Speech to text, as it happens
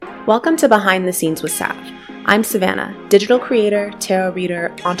Welcome to Behind the Scenes with Sav. I'm Savannah, digital creator, tarot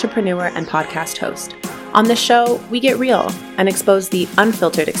reader, entrepreneur, and podcast host. On this show, we get real and expose the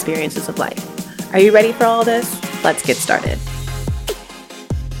unfiltered experiences of life. Are you ready for all this? Let's get started.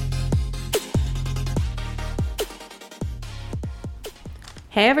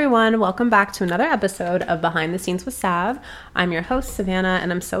 Hey everyone, welcome back to another episode of Behind the Scenes with Sav. I'm your host, Savannah,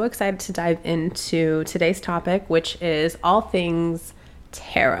 and I'm so excited to dive into today's topic, which is all things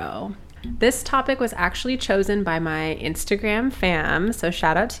tarot. This topic was actually chosen by my Instagram fam, so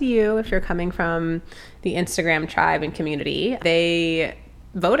shout out to you if you're coming from the Instagram tribe and community. They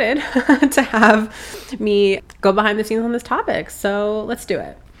voted to have me go behind the scenes on this topic, so let's do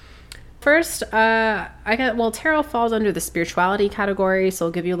it. First, tarot falls under the spirituality category, so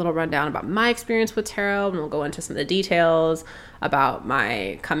I'll give you a little rundown about my experience with tarot, and we'll go into some of the details about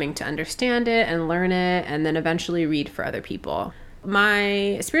my coming to understand it and learn it, and then eventually read for other people.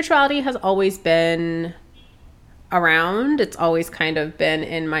 My spirituality has always been around. It's always kind of been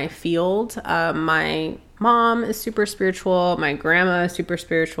in my field. My mom is super spiritual. My grandma is super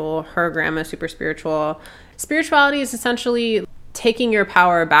spiritual. Her grandma is super spiritual. Spirituality is essentially taking your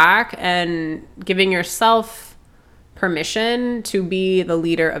power back and giving yourself permission to be the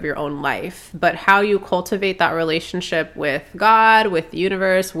leader of your own life. But how you cultivate that relationship with God, with the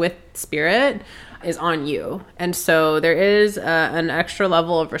universe, with spirit is on you. And so there is an extra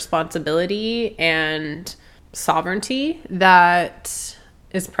level of responsibility and sovereignty that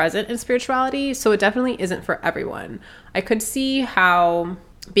is present in spirituality. So it definitely isn't for everyone. I could see how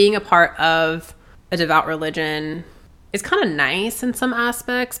being a part of a devout religion is kind of nice in some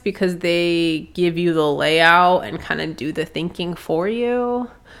aspects because they give you the layout and kind of do the thinking for you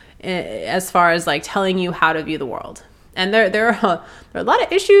as far as like telling you how to view the world. And there are a lot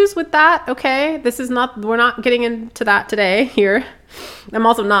of issues with that. Okay, we're not getting into that today here. I'm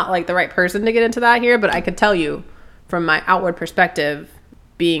also not like the right person to get into that here, but I could tell you from my outward perspective,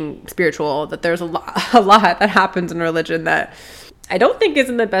 being spiritual, that there's a lot that happens in religion that I don't think is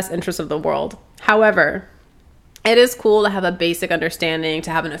in the best interest of the world. However, it is cool to have a basic understanding,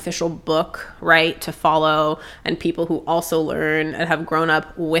 to have an official book, right, to follow, and people who also learn and have grown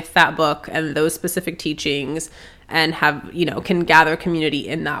up with that book and those specific teachings and have, can gather community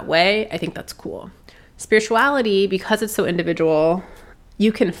in that way. I think that's cool. Spirituality, because it's so individual,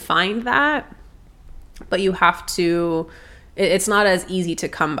 you can find that, but you have to, it's not as easy to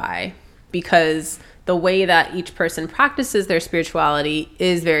come by because the way that each person practices their spirituality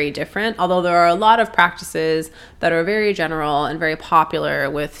is very different, although there are a lot of practices that are very general and very popular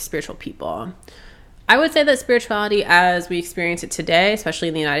with spiritual people. I would say that spirituality as we experience it today, especially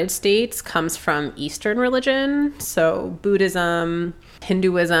in the United States, comes from Eastern religion. So Buddhism,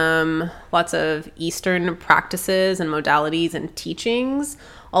 Hinduism, lots of Eastern practices and modalities and teachings.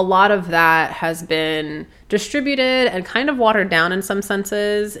 A lot of that has been distributed and kind of watered down in some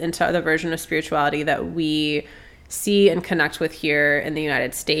senses into the version of spirituality that we see and connect with here in the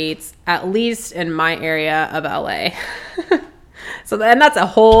United States, at least in my area of LA. And that's a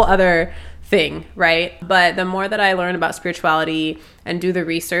whole other thing, right? But the more that I learn about spirituality and do the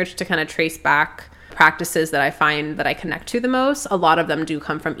research to kind of trace back practices that I find that I connect to the most, a lot of them do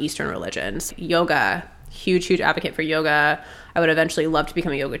come from Eastern religions. Yoga, huge advocate for yoga. I would eventually love to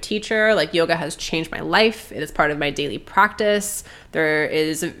become a yoga teacher. Like, yoga has changed my life. It is part of my daily practice. There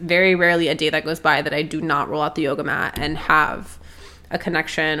is very rarely a day that goes by that I do not roll out the yoga mat and have a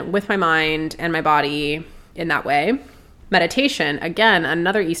connection with my mind and my body in that way. Meditation, again,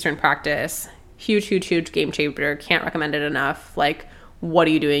 another Eastern practice. Huge game changer. Can't recommend it enough. Like, what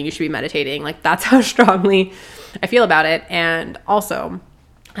are you doing? You should be meditating. Like, that's how strongly I feel about it. And also,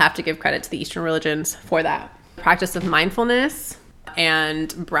 I have to give credit to the Eastern religions for that. Practice of mindfulness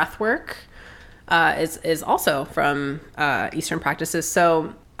and breath work is also from Eastern practices.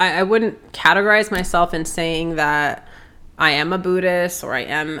 So I wouldn't categorize myself in saying that I am a Buddhist or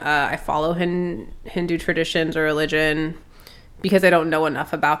I follow Hindu traditions or religion because I don't know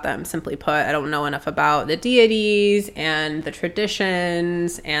enough about them. Simply put, I don't know enough about the deities and the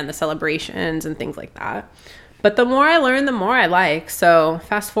traditions and the celebrations and things like that. But the more I learn, the more I like. So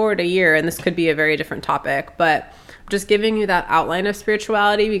fast forward a year, and this could be a very different topic, but I'm just giving you that outline of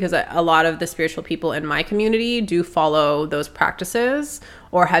spirituality because a lot of the spiritual people in my community do follow those practices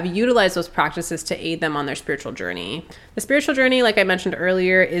or have utilized those practices to aid them on their spiritual journey. The spiritual journey, like I mentioned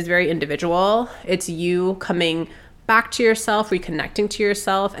earlier, is very individual. It's you coming back to yourself, reconnecting to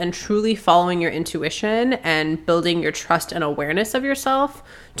yourself, and truly following your intuition and building your trust and awareness of yourself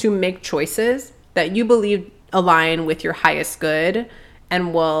to make choices that you believe align with your highest good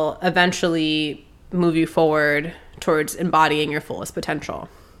and will eventually move you forward towards embodying your fullest potential.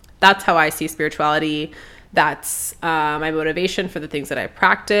 That's how I see spirituality. That's my motivation for the things that I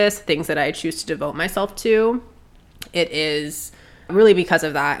practice, things that I choose to devote myself to. It is really because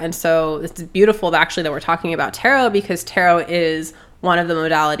of that. And so it's beautiful actually that we're talking about tarot, because tarot is one of the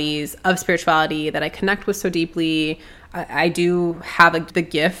modalities of spirituality that I connect with so deeply. I do have the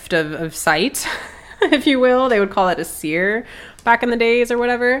gift of sight, if you will. They would call it a seer back in the days or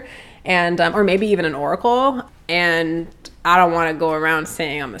whatever. And or maybe even an oracle. And I don't want to go around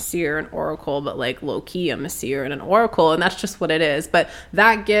saying I'm a seer and oracle, but like low key I'm a seer and an oracle, and that's just what it is. But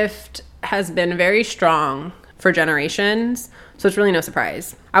that gift has been very strong for generations, so it's really no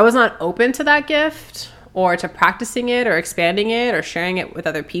surprise. I was not open to that gift or to practicing it or expanding it or sharing it with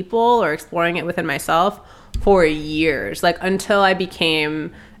other people or exploring it within myself for years, like until I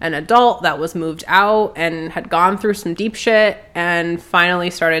became an adult that was moved out and had gone through some deep shit and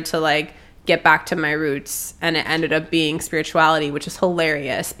finally started to like get back to my roots. And it ended up being spirituality, which is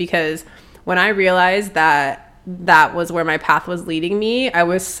hilarious, because when I realized that that was where my path was leading me, I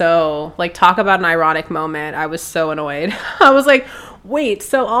was so, like, talk about an ironic moment. I was so annoyed. I was like, wait,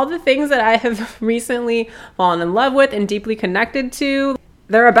 so all the things that I have recently fallen in love with and deeply connected to,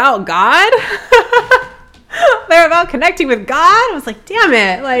 they're about God? They're about connecting with God? I was like, damn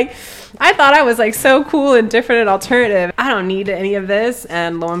it. Like, I thought I was like so cool and different and alternative. I don't need any of this.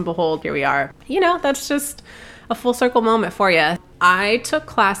 And lo and behold, here we are. You know, that's just a full circle moment for you. I took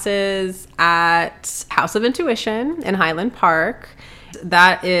classes at House of Intuition in Highland Park.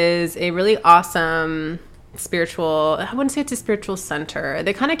 That is a really awesome spiritual, I wouldn't say it's a spiritual center.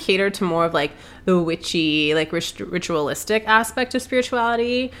 They kind of cater to more of like the witchy, like ritualistic aspect of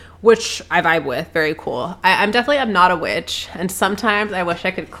spirituality, which I vibe with. Very cool. I'm not a witch. And sometimes I wish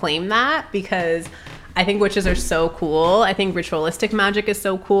I could claim that, because I think witches are so cool. I think ritualistic magic is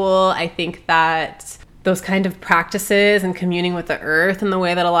so cool. I think that those kind of practices and communing with the earth in the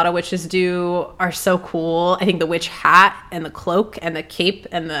way that a lot of witches do are so cool. I think the witch hat and the cloak and the cape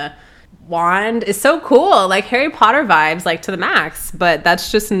and the wand is so cool, like Harry Potter vibes, like to the max. But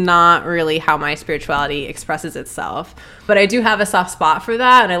that's just not really how my spirituality expresses itself. But I do have a soft spot for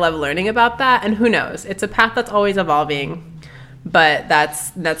that, and I love learning about that. And who knows, it's a path that's always evolving. But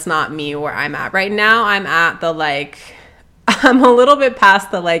that's not me where I'm at right now. I'm at the like, I'm a little bit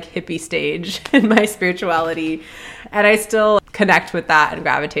past the like hippie stage in my spirituality, and I still connect with that and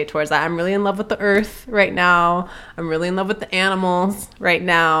gravitate towards that. I'm really in love with the earth right now. I'm really in love with the animals right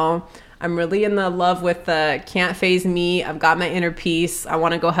now. I'm really in the love with the can't phase me, I've got my inner peace, I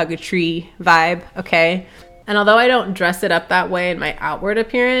want to go hug a tree vibe, okay? And although I don't dress it up that way in my outward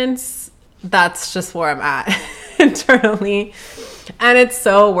appearance, that's just where I'm at internally. And it's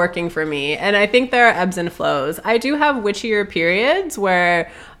so working for me. And I think there are ebbs and flows. I do have witchier periods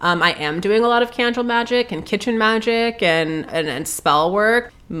where I am doing a lot of candle magic and kitchen magic and spell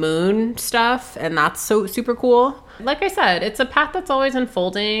work, moon stuff, and that's so super cool. Like I said, it's a path that's always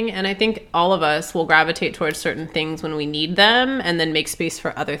unfolding, and I think all of us will gravitate towards certain things when we need them and then make space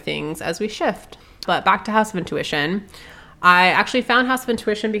for other things as we shift. But back to House of Intuition. I actually found House of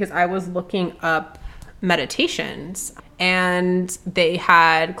Intuition because I was looking up meditations, and they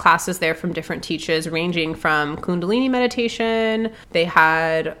had classes there from different teachers ranging from Kundalini meditation. They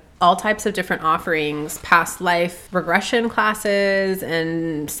had all types of different offerings, past life regression classes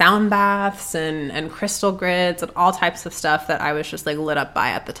and sound baths and crystal grids and all types of stuff that I was just like lit up by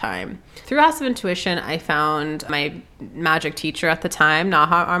at the time. Through House of Intuition, I found my magic teacher at the time,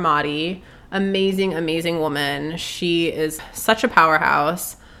 Naha Armadi. Amazing, amazing woman. She is such a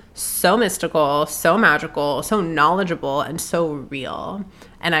powerhouse, so mystical, so magical, so knowledgeable, and so real.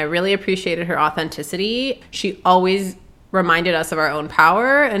 And I really appreciated her authenticity. She always reminded us of our own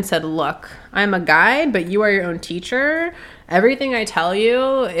power and said, look, I'm a guide, but you are your own teacher. Everything I tell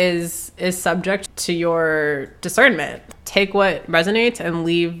you is subject to your discernment. Take what resonates and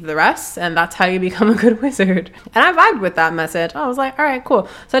leave the rest, and that's how you become a good wizard. And I vibed with that message. I was like, all right, cool.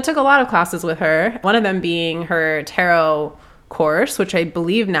 So I took a lot of classes with her, one of them being her tarot course, which I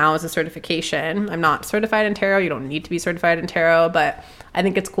believe now is a certification. I'm not certified in tarot. You don't need to be certified in tarot, but I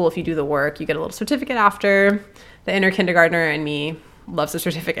think it's cool if you do the work. You get a little certificate after. The inner kindergartner in me loves a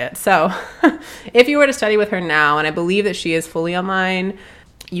certificate. So if you were to study with her now, and I believe that she is fully online,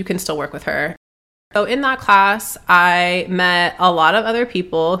 you can still work with her. So in that class, I met a lot of other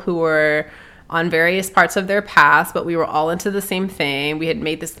people who were on various parts of their paths, but we were all into the same thing. We had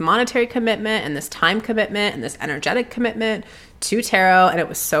made this monetary commitment and this time commitment and this energetic commitment to tarot, and it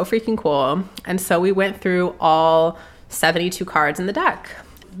was so freaking cool. And so we went through all 72 cards in the deck.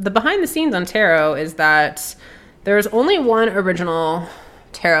 The behind the scenes on tarot is that there's only one original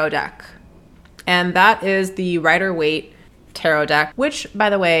tarot deck, and that is the Rider-Waite tarot deck, which, by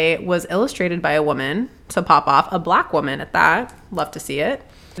the way, was illustrated by a woman. So pop off, a Black woman at that. Love to see it.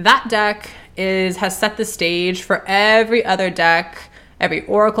 That deck has set the stage for every other deck, every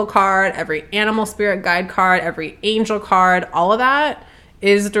oracle card, every animal spirit guide card, every angel card. All of that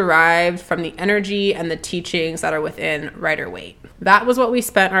is derived from the energy and the teachings that are within Rider-Waite. That was what we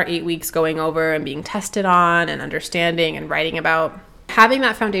spent our 8 weeks going over and being tested on and understanding and writing about. Having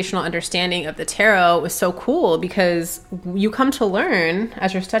that foundational understanding of the tarot was so cool because you come to learn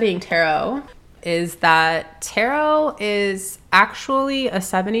as you're studying tarot is that tarot is actually a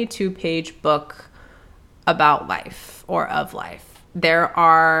 72-page book about life or of life. There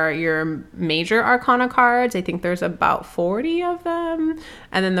are your major arcana cards. I think there's about 40 of them.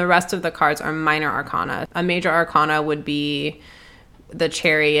 And then the rest of the cards are minor arcana. A major arcana would be the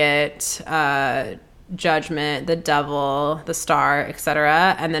Chariot, Judgment, the Devil, the Star,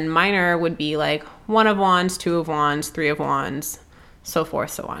 etc. And then minor would be like 1 of Wands, 2 of Wands, 3 of Wands, so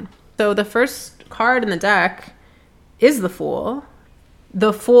forth, so on. So the first card in the deck is the Fool.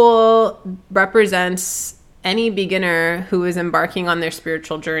 The Fool represents any beginner who is embarking on their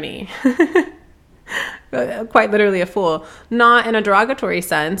spiritual journey. Quite literally a fool. Not in a derogatory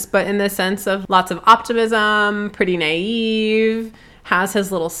sense, but in the sense of lots of optimism, pretty naive, has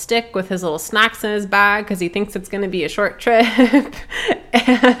his little stick with his little snacks in his bag because he thinks it's going to be a short trip,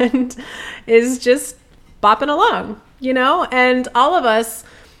 and is just bopping along, you know? And all of us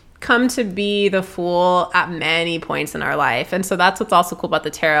come to be the Fool at many points in our life. And so that's what's also cool about the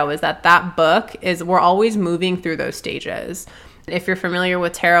tarot is that book is we're always moving through those stages. If you're familiar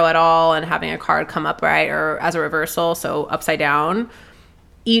with tarot at all and having a card come upright or as a reversal, so upside down,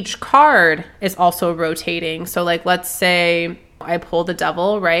 each card is also rotating. So like, let's say I pull the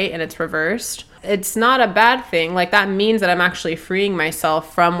Devil, right? And it's reversed. It's not a bad thing. Like that means that I'm actually freeing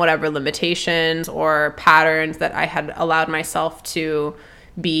myself from whatever limitations or patterns that I had allowed myself to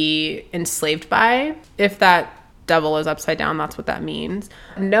be enslaved by. If that Devil is upside down, that's what that means.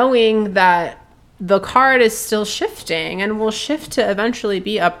 Knowing that the card is still shifting and will shift to eventually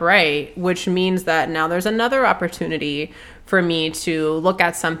be upright, which means that now there's another opportunity for me to look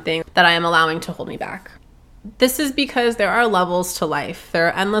at something that I am allowing to hold me back. This is because there are levels to life. There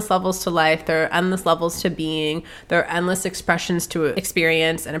are endless levels to life. There are endless levels to being. There are endless expressions to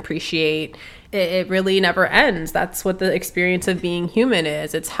experience and appreciate. It really never ends. That's what the experience of being human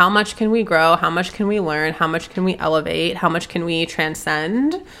is. It's how much can we grow? How much can we learn? How much can we elevate? How much can we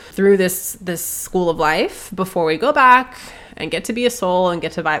transcend through this school of life before we go back and get to be a soul and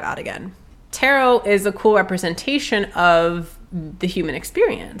get to vibe out again? Tarot is a cool representation of the human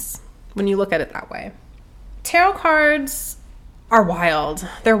experience when you look at it that way. Tarot cards are wild.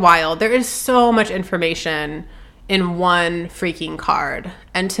 They're wild. There is so much information in one freaking card.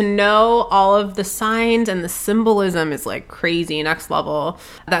 And to know all of the signs and the symbolism is like crazy next level.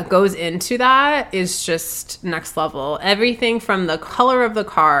 That goes into that is just next level. Everything from the color of the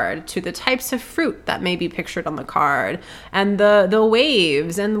card to the types of fruit that may be pictured on the card and the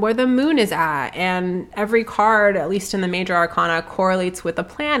waves and where the moon is at. And every card, at least in the major arcana, correlates with a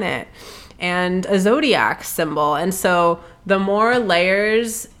planet and a zodiac symbol. And so the more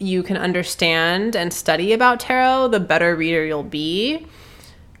layers you can understand and study about tarot, the better reader you'll be.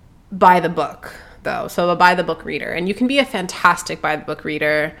 By the book, though. So a by the book reader. And you can be a fantastic by the book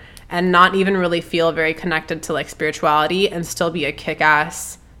reader and not even really feel very connected to like spirituality and still be a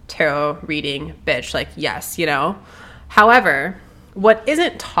kick-ass tarot reading bitch. Like, yes, you know. However, what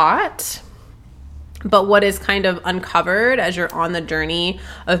isn't taught, but what is kind of uncovered as you're on the journey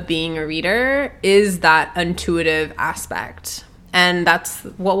of being a reader is that intuitive aspect. And that's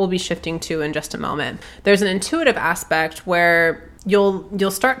what we'll be shifting to in just a moment. There's an intuitive aspect where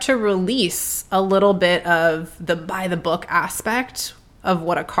you'll start to release a little bit of the by the book aspect of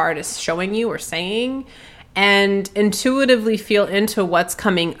what a card is showing you or saying and intuitively feel into what's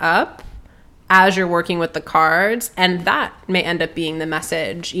coming up as you're working with the cards, and that may end up being the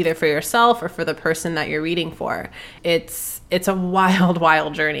message either for yourself or for the person that you're reading for. It's a wild,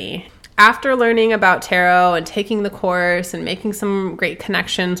 wild journey. After learning about tarot and taking the course and making some great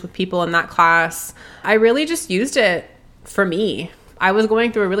connections with people in that class, I really just used it for me. I was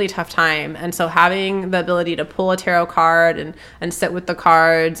going through a really tough time, and so having the ability to pull a tarot card and sit with the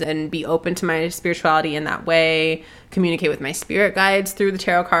cards and be open to my spirituality in that way, communicate with my spirit guides through the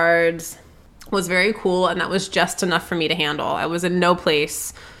tarot cards, was very cool, and that was just enough for me to handle. I was in no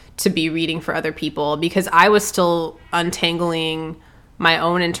place to be reading for other people because I was still untangling my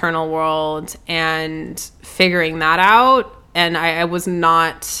own internal world and figuring that out, and I was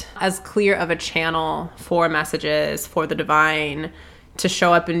not as clear of a channel for messages for the divine to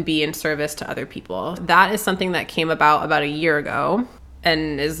show up and be in service to other people. That is something that came about a year ago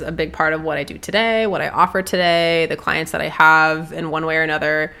and is a big part of what I do today, what I offer today. The clients that I have in one way or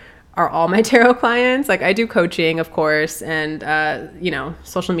another are all my tarot clients. Like I do coaching, of course, and,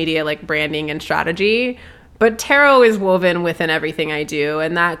 social media, like branding and strategy. But tarot is woven within everything I do.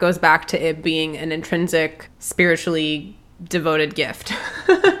 And that goes back to it being an intrinsic, spiritually devoted gift.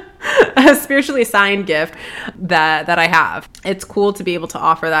 A spiritually assigned gift that I have. It's cool to be able to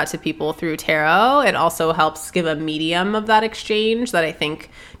offer that to people through tarot. It also helps give a medium of that exchange that I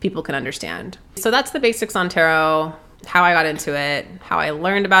think people can understand. So that's the basics on tarot, how I got into it, how I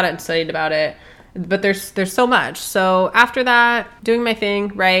learned about it and studied about it. But there's so much. So after that, doing my thing,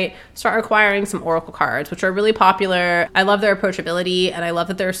 right, start acquiring some oracle cards, which are really popular. I love their approachability, and I love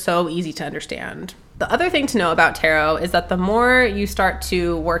that they're so easy to understand. The other thing to know about tarot is that the more you start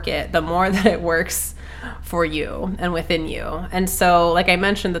to work it, the more that it works for you and within you. And so, like I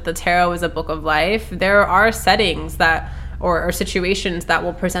mentioned, that the tarot is a book of life. There are settings that or situations that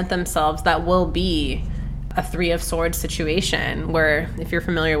will present themselves that will be a Three of Swords situation, where if you're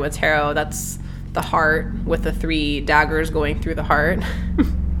familiar with tarot, that's the heart with the 3 daggers going through the heart.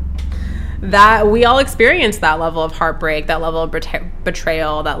 That we all experience that level of heartbreak, that level of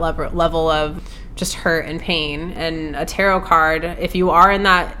betrayal, that level of just hurt and pain. And a tarot card, if you are in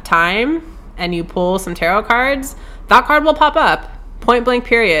that time and you pull some tarot cards, that card will pop up, point blank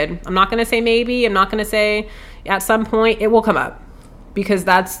period. I'm not going to say maybe, I'm not going to say at some point, it will come up. Because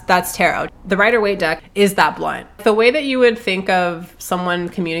that's tarot. The Rider-Waite deck is that blunt. The way that you would think of someone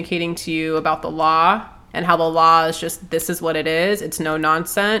communicating to you about the law and how the law is just, this is what it is. It's no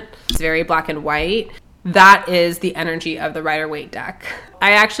nonsense. It's very black and white. That is the energy of the Rider-Waite deck.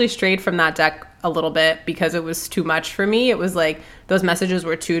 I actually strayed from that deck a little bit because it was too much for me. It was like those messages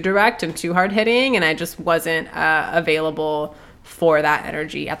were too direct and too hard hitting, and I just wasn't available for that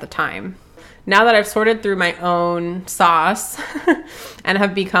energy at the time. Now that I've sorted through my own sauce and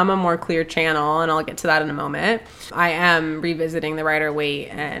have become a more clear channel, and I'll get to that in a moment, I am revisiting the Rider-Waite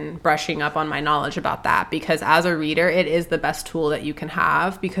and brushing up on my knowledge about that, because as a reader, it is the best tool that you can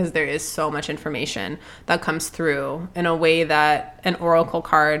have, because there is so much information that comes through in a way that an oracle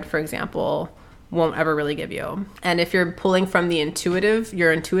card, for example, won't ever really give you. And if you're pulling from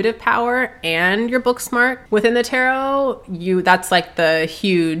your intuitive power and your book smart within the tarot, that's like the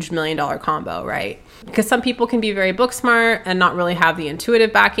huge $1 million combo, right? Because some people can be very book smart and not really have the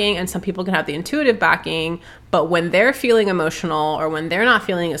intuitive backing, and some people can have the intuitive backing, but when they're feeling emotional or when they're not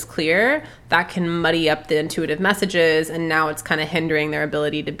feeling as clear, that can muddy up the intuitive messages, and now it's kind of hindering their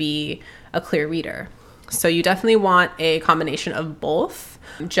ability to be a clear reader. So you definitely want a combination of both,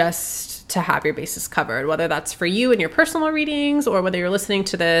 just to have your bases covered, whether that's for you in your personal readings, or whether you're listening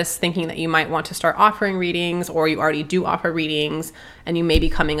to this thinking that you might want to start offering readings, or you already do offer readings and you may be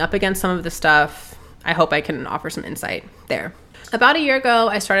coming up against some of the stuff. I hope I can offer some insight there. About a year ago,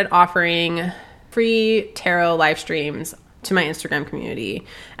 I started offering free tarot live streams to my Instagram community,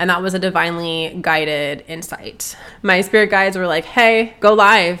 and that was a divinely guided insight. My spirit guides were like, hey, go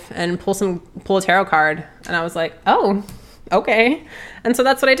live and pull a tarot card. And I was like, oh, okay. And so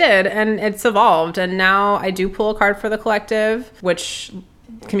that's what I did, and it's evolved. And now I do pull a card for the collective, which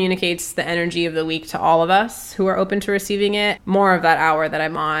communicates the energy of the week to all of us who are open to receiving it. More of that hour that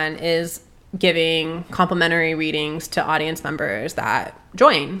I'm on is giving complimentary readings to audience members that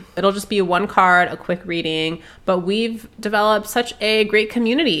join. It'll just be one card, a quick reading, but we've developed such a great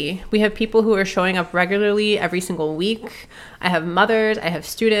community. We have people who are showing up regularly every single week. I have mothers, I have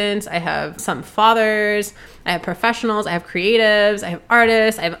students, I have some fathers, I have professionals, I have creatives, I have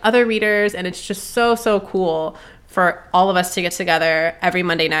artists, I have other readers, and it's just so, so cool for all of us to get together every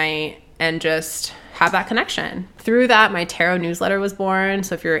Monday night and just have that connection. Through that, my tarot newsletter was born.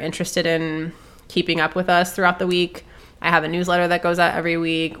 So if you're interested in keeping up with us throughout the week, I have a newsletter that goes out every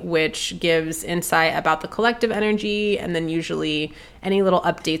week, which gives insight about the collective energy, and then usually any little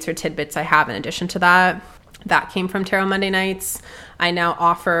updates or tidbits I have in addition to that. That came from Tarot Monday Nights. I now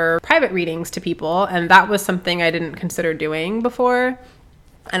offer private readings to people, and that was something I didn't consider doing before.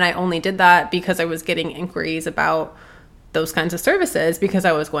 And I only did that because I was getting inquiries about those kinds of services because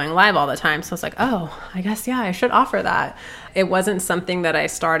I was going live all the time. So I was like, oh, I guess, yeah, I should offer that. It wasn't something that I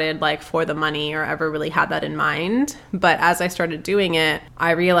started like for the money or ever really had that in mind. But as I started doing it,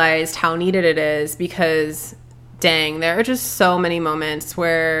 I realized how needed it is, because dang, there are just so many moments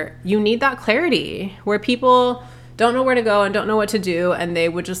where you need that clarity, where people don't know where to go and don't know what to do, and they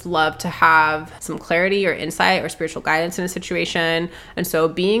would just love to have some clarity or insight or spiritual guidance in a situation. And so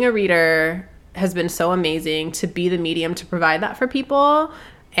being a reader has been so amazing to be the medium to provide that for people,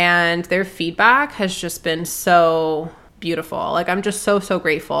 and their feedback has just been so beautiful. Like, I'm just so, so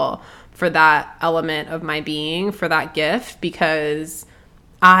grateful for that element of my being, for that gift, because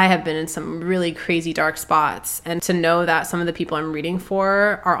I have been in some really crazy dark spots. And to know that some of the people I'm reading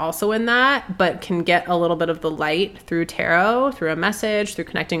for are also in that, but can get a little bit of the light through tarot, through a message, through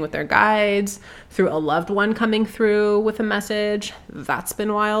connecting with their guides, through a loved one coming through with a message, that's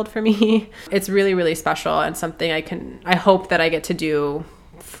been wild for me. It's really, really special, and something I hope that I get to do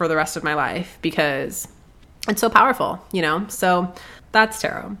for the rest of my life, because it's so powerful, you know? So that's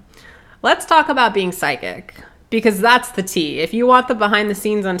tarot. Let's talk about being psychic, because that's the tea. If you want the behind the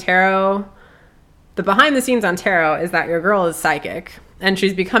scenes on tarot, the behind the scenes on tarot is that your girl is psychic, and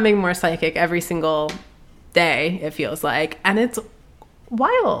she's becoming more psychic every single day, it feels like. And it's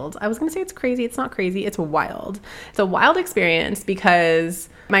wild. I was going to say it's crazy. It's not crazy. It's wild. It's a wild experience, because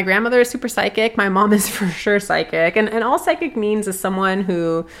my grandmother is super psychic. My mom is for sure psychic. And all psychic means is someone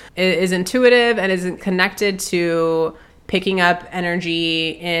who is intuitive and is connected to picking up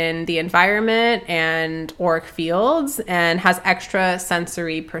energy in the environment and auric fields, and has extra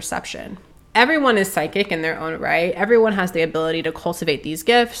sensory perception. Everyone is psychic in their own right. Everyone has the ability to cultivate these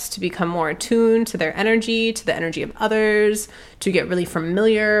gifts, to become more attuned to their energy, to the energy of others, to get really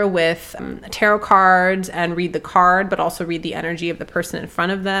familiar with tarot cards and read the card, but also read the energy of the person in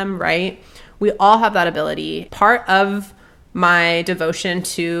front of them, right? We all have that ability. Part of my devotion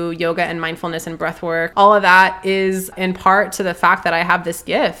to yoga and mindfulness and breath work, all of that is in part to the fact that I have this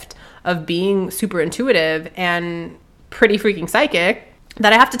gift of being super intuitive and pretty freaking psychic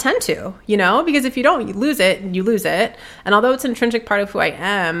that I have to tend to, you know, because if you don't, you lose it. And although it's an intrinsic part of who I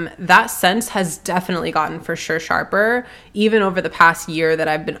am, that sense has definitely gotten for sure sharper, even over the past year that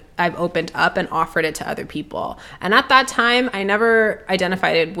I've opened up and offered it to other people. And at that time, I never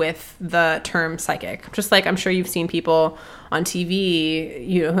identified it with the term psychic. Just like I'm sure you've seen people on TV,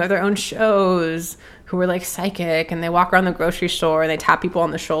 you know, who have their own shows, who are like psychic, and they walk around the grocery store and they tap people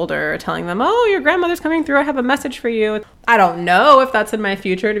on the shoulder telling them, oh, your grandmother's coming through, I have a message for you. I don't know if that's in my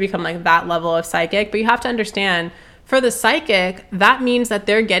future to become like that level of psychic, but you have to understand, for the psychic, that means that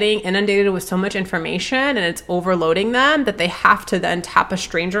they're getting inundated with so much information and it's overloading them that they have to then tap a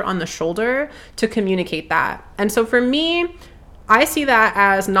stranger on the shoulder to communicate that. And so for me, I see that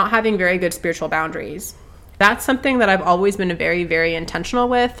as not having very good spiritual boundaries. That's something that I've always been very, very intentional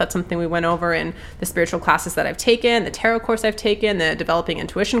with. That's something we went over in the spiritual classes that I've taken, the tarot course I've taken, the developing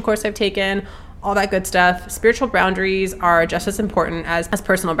intuition course I've taken, all that good stuff. Spiritual boundaries are just as important as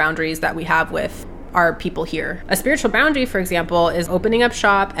personal boundaries that we have with our people here. A spiritual boundary, for example, is opening up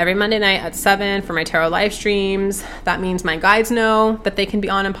shop every Monday night at 7 for my tarot live streams. That means my guides know that they can be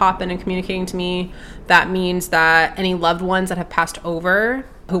on and popping and communicating to me. That means that any loved ones that have passed over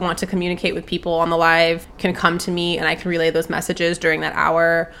who want to communicate with people on the live can come to me, and I can relay those messages during that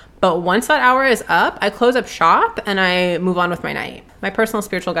hour. But once that hour is up, I close up shop and I move on with my night. My personal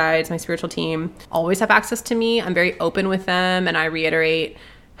spiritual guides, my spiritual team always have access to me. I'm very open with them, and I reiterate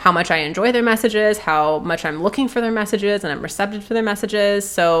how much I enjoy their messages, how much I'm looking for their messages, and I'm receptive to their messages.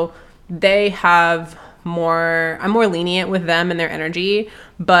 So they have I'm more lenient with them and their energy.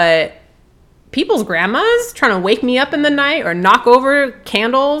 But people's grandmas trying to wake me up in the night or knock over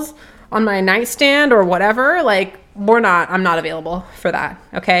candles on my nightstand or whatever, like, I'm not available for that,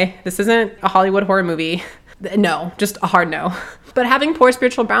 okay? This isn't a Hollywood horror movie. No, just a hard no. But having poor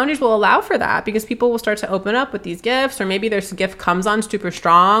spiritual boundaries will allow for that, because people will start to open up with these gifts, or maybe their gift comes on super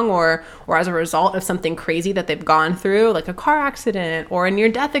strong, or as a result of something crazy that they've gone through, like a car accident or a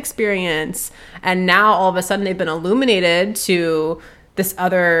near-death experience. And now all of a sudden they've been illuminated to this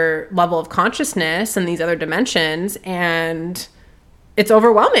other level of consciousness and these other dimensions, and it's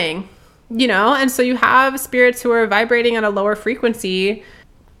overwhelming, you know? And so you have spirits who are vibrating at a lower frequency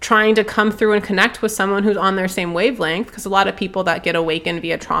trying to come through and connect with someone who's on their same wavelength, because a lot of people that get awakened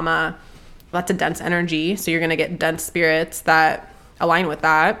via trauma, that's a dense energy, so you're going to get dense spirits that align with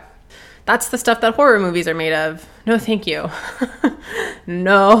that. That's the stuff that horror movies are made of. No, thank you.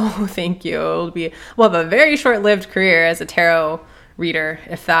 No, thank you. We'll have a very short-lived career as a tarot reader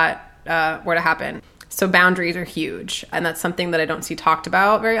if that were to happen. So boundaries are huge, and that's something that I don't see talked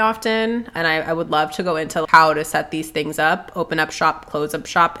about very often, and I would love to go into how to set these things up, open up shop, close up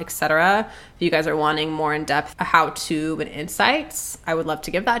shop, etc. If you guys are wanting more in-depth how-to and insights, I would love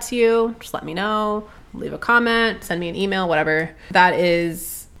to give that to you. Just let me know, leave a comment, send me an email, whatever. That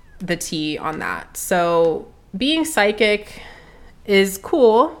is the tea on that. So being psychic is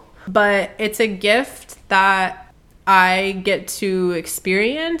cool, but it's a gift that I get to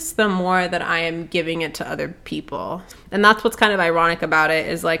experience the more that I am giving it to other people. And that's what's kind of ironic about it,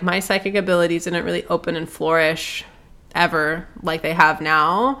 is like my psychic abilities didn't really open and flourish ever like they have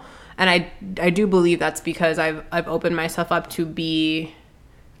now And I do believe that's because I've opened myself up to be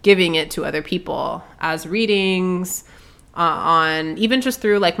giving it to other people as readings, on even just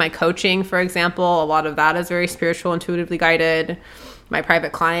through like my coaching, for example. A lot of that is very spiritual, intuitively guided. My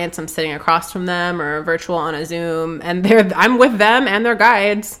private clients, I'm sitting across from them or virtual on a Zoom, and I'm with them and their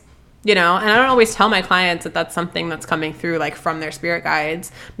guides, and I don't always tell my clients that that's something that's coming through like from their spirit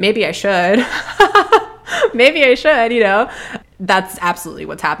guides. Maybe I should. Maybe I should, That's absolutely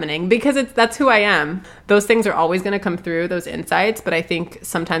what's happening because that's who I am. Those things are always going to come through, those insights, but I think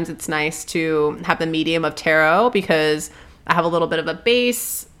sometimes it's nice to have the medium of tarot because I have a little bit of a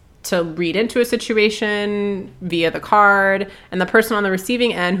base to read into a situation via the card, and the person on the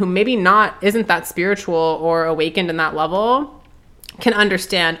receiving end who maybe isn't that spiritual or awakened in that level can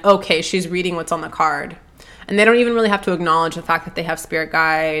understand, okay, she's reading what's on the card. And they don't even really have to acknowledge the fact that they have spirit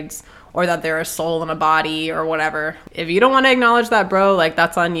guides or that they're a soul in a body or whatever. If you don't want to acknowledge that, bro, like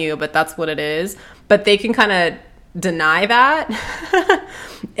that's on you, but that's what it is. But they can kind of deny that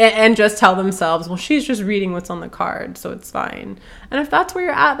and just tell themselves, well, she's just reading what's on the card, so it's fine. And if that's where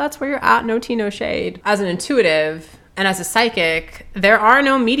you're at, that's where you're at. No tea, no shade. As an intuitive and as a psychic, there are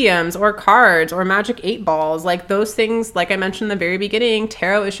no mediums or cards or magic 8 balls. Like those things, like I mentioned in the very beginning,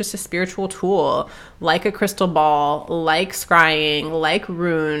 tarot is just a spiritual tool, like a crystal ball, like scrying, like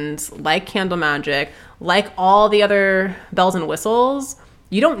runes, like candle magic, like all the other bells and whistles.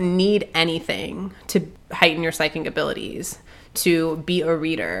 You don't need anything to heighten your psychic abilities, to be a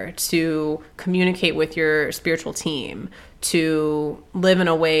reader, to communicate with your spiritual team, to live in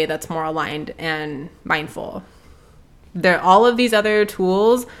a way that's more aligned and mindful. All of these other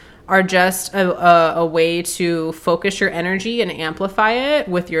tools are just a way to focus your energy and amplify it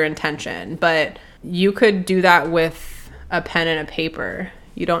with your intention. But you could do that with a pen and a paper.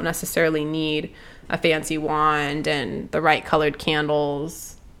 You don't necessarily need a fancy wand and the right colored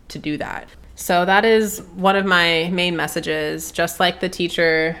candles to do that. So that is one of my main messages. Just like the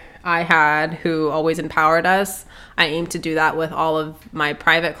teacher I had who always empowered us, I aim to do that with all of my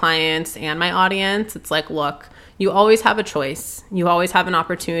private clients and my audience. It's like, look, you always have a choice. You always have an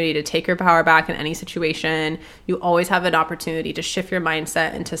opportunity to take your power back in any situation. You always have an opportunity to shift your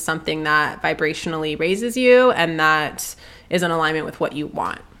mindset into something that vibrationally raises you and that is in alignment with what you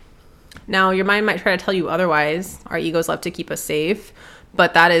want. Now, your mind might try to tell you otherwise. Our egos love to keep us safe,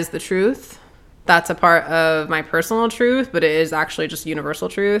 but that is the truth. That's a part of my personal truth, but it is actually just universal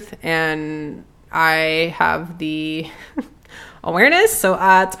truth. And I have the awareness, so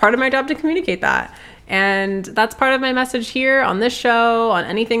it's part of my job to communicate that. And that's part of my message here on this show, on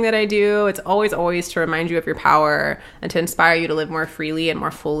anything that I do. It's always to remind you of your power and to inspire you to live more freely and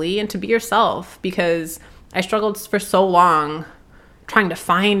more fully and to be yourself, because I struggled for so long trying to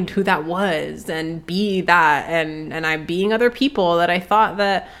find who that was and be that. And I'm being other people that I thought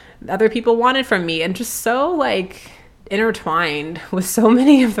that other people wanted from me, and just so like intertwined with so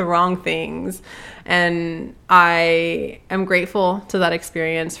many of the wrong things. And I am grateful to that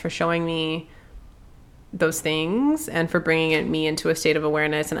experience for showing me those things and for bringing me into a state of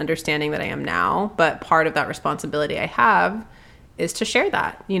awareness and understanding that I am now. But part of that responsibility I have is to share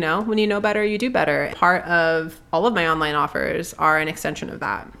that. When you know better, you do better. Part of all of my online offers are an extension of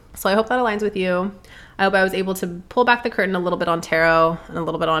that. So I hope that aligns with you. I hope I was able to pull back the curtain a little bit on tarot and a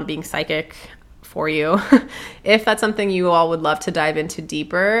little bit on being psychic for you. If that's something you all would love to dive into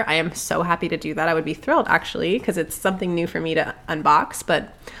deeper, I am so happy to do that. I would be thrilled, actually, because it's something new for me to unbox,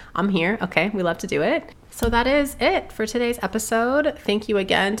 but I'm here. Okay, we love to do it. So that is it for today's episode. Thank you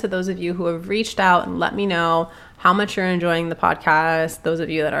again to those of you who have reached out and let me know how much you're enjoying the podcast. Those of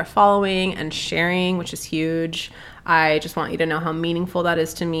you that are following and sharing, which is huge. I just want you to know how meaningful that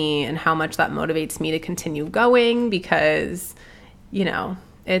is to me and how much that motivates me to continue going, because,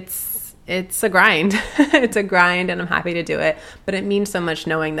 it's a grind. It's a grind, and I'm happy to do it, but it means so much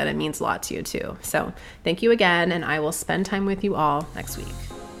knowing that it means a lot to you too. So thank you again, and I will spend time with you all next week.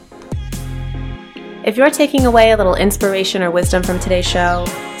 If you're taking away a little inspiration or wisdom from today's show,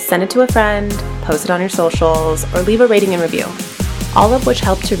 send it to a friend, post it on your socials, or leave a rating and review, all of which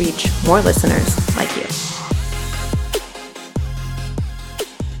help to reach more listeners like you.